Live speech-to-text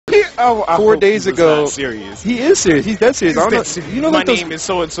Oh, 4 days ago. Not serious. He is serious. He's dead serious. I don't know. Serious. You know, My like those, name is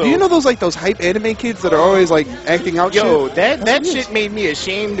so and so. Do you know those those hype anime kids that are always like acting out? Yo, shit? that shit made me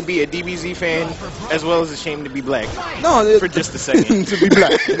ashamed to be a DBZ fan, as well as ashamed to be black. No, for just a second. to be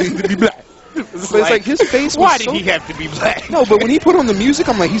black. To be black. But it's like his face was why did he have to be black? No, but when he put on the music,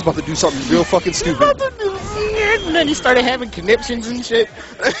 I'm like, he's about to do something real fucking stupid. And then he started having conniptions and shit.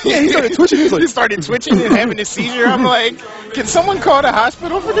 Yeah, he started twitching. He started twitching and having a seizure. I'm like, can someone call the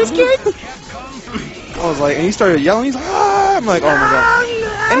hospital for this kid? I was like, and he started yelling. He's like, ah! I'm like, oh my god.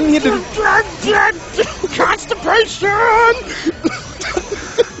 And he had to constipation.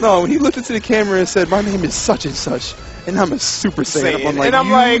 No, when he looked into the camera and said, my name is such and such, and I'm a Super Saiyan. I'm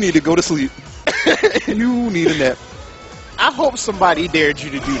like, you need to go to sleep. You need a nap. I hope somebody dared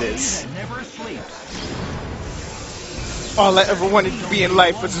you to do this. All I ever wanted to be in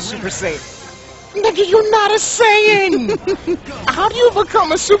life was a Super Saiyan. Nigga, you're not a Saiyan! How do you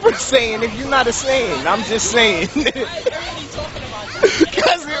become a Super Saiyan if you're not a Saiyan? I'm just saying. Because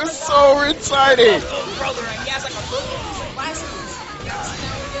it was so retarded.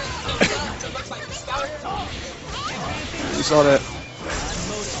 You saw that?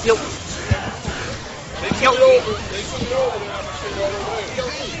 Yo. Yo.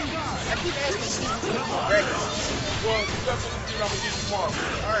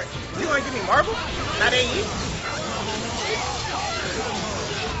 Alright. You want to give me Marvel? Not AE?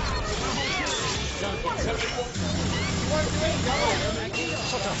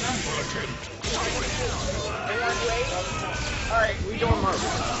 Alright, we doing Marvel.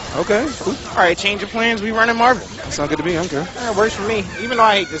 Okay, cool. Alright, change of plans, we running Marvel. That sounds good to me, I don't care. It works for me. Even though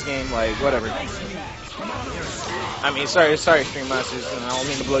I hate this game, like, whatever. I mean, sorry, Stream Monsters, and I don't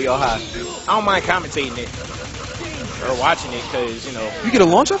mean to blow your high. I don't mind commentating it. Or watching it, because, you know... You get a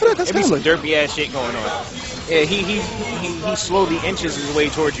launch off of that? That's kind of some derpy-ass shit going on. Yeah, he slowly inches his way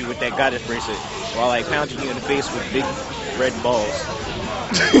towards you with that goddess bracelet, while, like, pounding you in the face with big red balls.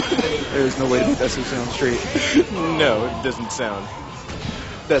 There's no way to make that sound straight. No, it doesn't sound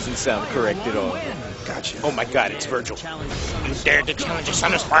correct at all. Gotcha. Oh my god, it's Vergil. You dared to challenge your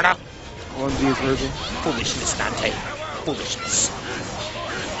son of Sparta? OMG is Vergil. Foolishness, Dante. Foolishness.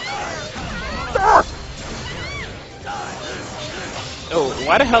 Oh,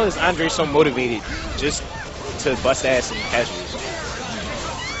 why the hell is Andre so motivated just to bust ass in casuals?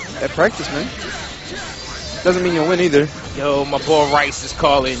 That practice, man. Doesn't mean you'll win either. Yo, my boy Rice is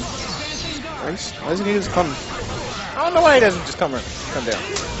calling. Rice? Why doesn't he just come? I don't know why he doesn't just come down.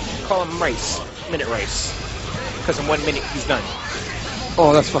 Call him Rice. Minute Rice. Because in 1 minute he's done.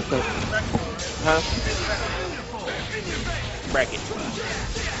 Oh, that's fucked up. Huh? Bracket.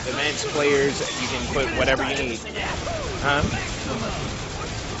 Events, players, you can put whatever you need. Huh?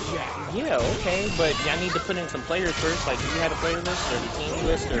 Yeah, okay, but y'all need to put in some players first. Like, do you have a player list or the team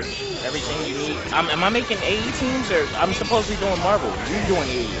list or everything you need? Am I making AE teams or I'm supposed to be doing Marvel? You're doing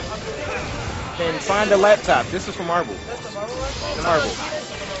AE. Then find a laptop. This is for Marvel. The Marvel.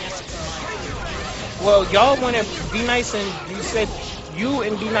 Well, y'all want to be nice and you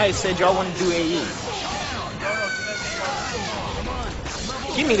and Be Nice said y'all want to do AE.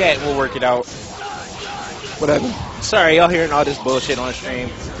 Give me that and we'll work it out. Whatever. Sorry, y'all hearing all this bullshit on stream.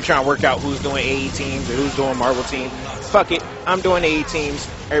 We're trying to work out who's doing AE teams or who's doing Marvel teams. Fuck it. I'm doing AE teams.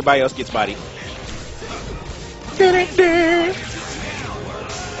 Everybody else gets bodied. Alright,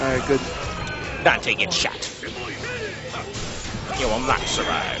 good. Dante gets shot. Yo, I'm not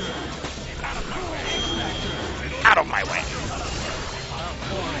survive. Out of my way.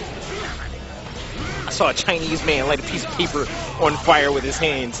 I saw a Chinese man light a piece of paper on fire with his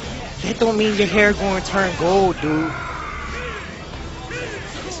hands. That don't mean your hair going to turn gold, dude.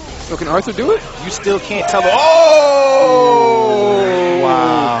 So can Arthur do it? You still can't tell. Oh!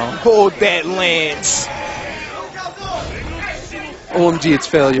 Wow. Hold that lance. OMG, it's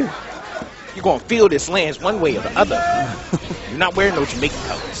failure. You're going to feel this lance one way or the other. You're not wearing no Jamaican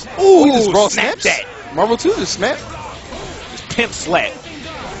colors. Ooh, he just raw snap snaps? that. Marvel 2 just snap. Just pimp slap.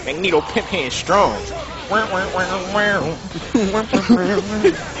 Magneto pimp hand strong.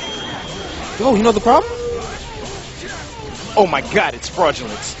 Oh, you know the problem? Oh my god, it's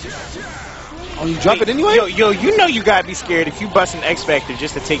fraudulent. Oh, you drop it anyway? Yo, you know you gotta be scared if you bust an X Factor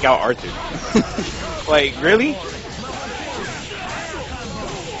just to take out Arthur. Like, really?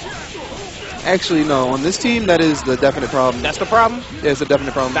 Actually, no. On this team, that is the definite problem. That's the problem? Yeah, it's a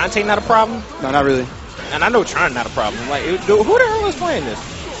definite problem. Dante not a problem? No, not really. And I know Tron not a problem. Like, who the hell is playing this?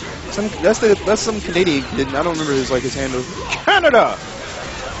 That's some Canadian kid. I don't remember his handle. Canada!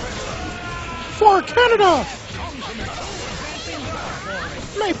 For Canada!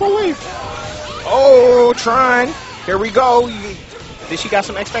 Maple Leaf! Oh, Tron! Here we go! Did she got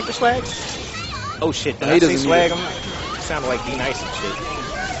some X Factor swag? Oh shit! Did I say swag? Sounded like be nice and shit.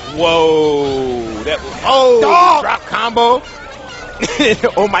 Whoa! That was, drop combo.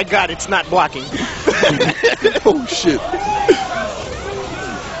 Oh my god! It's not blocking. Oh shit!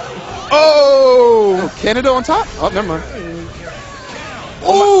 Oh! Canada on top? Oh, never mind.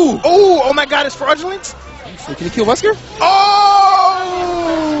 Oh my god! It's fraudulent. So can he kill Wesker? Oh!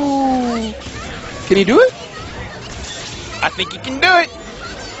 Can he do it? I think he can do it.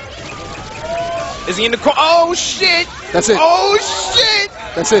 Is he in the corner? Oh shit! That's it. Oh shit!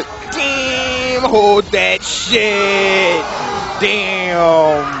 That's it. Damn! Hold that shit!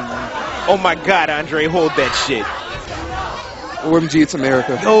 Damn! Oh my god, Andre, hold that shit. OMG, it's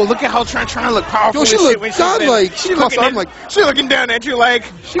America. Yo, look at how Tron look powerful. Yo, she look godlike. She looking down at you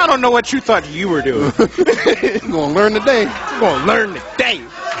like, I don't know what you thought you were doing. You're gonna learn today. You're gonna learn today.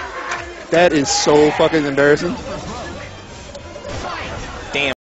 That is so fucking embarrassing.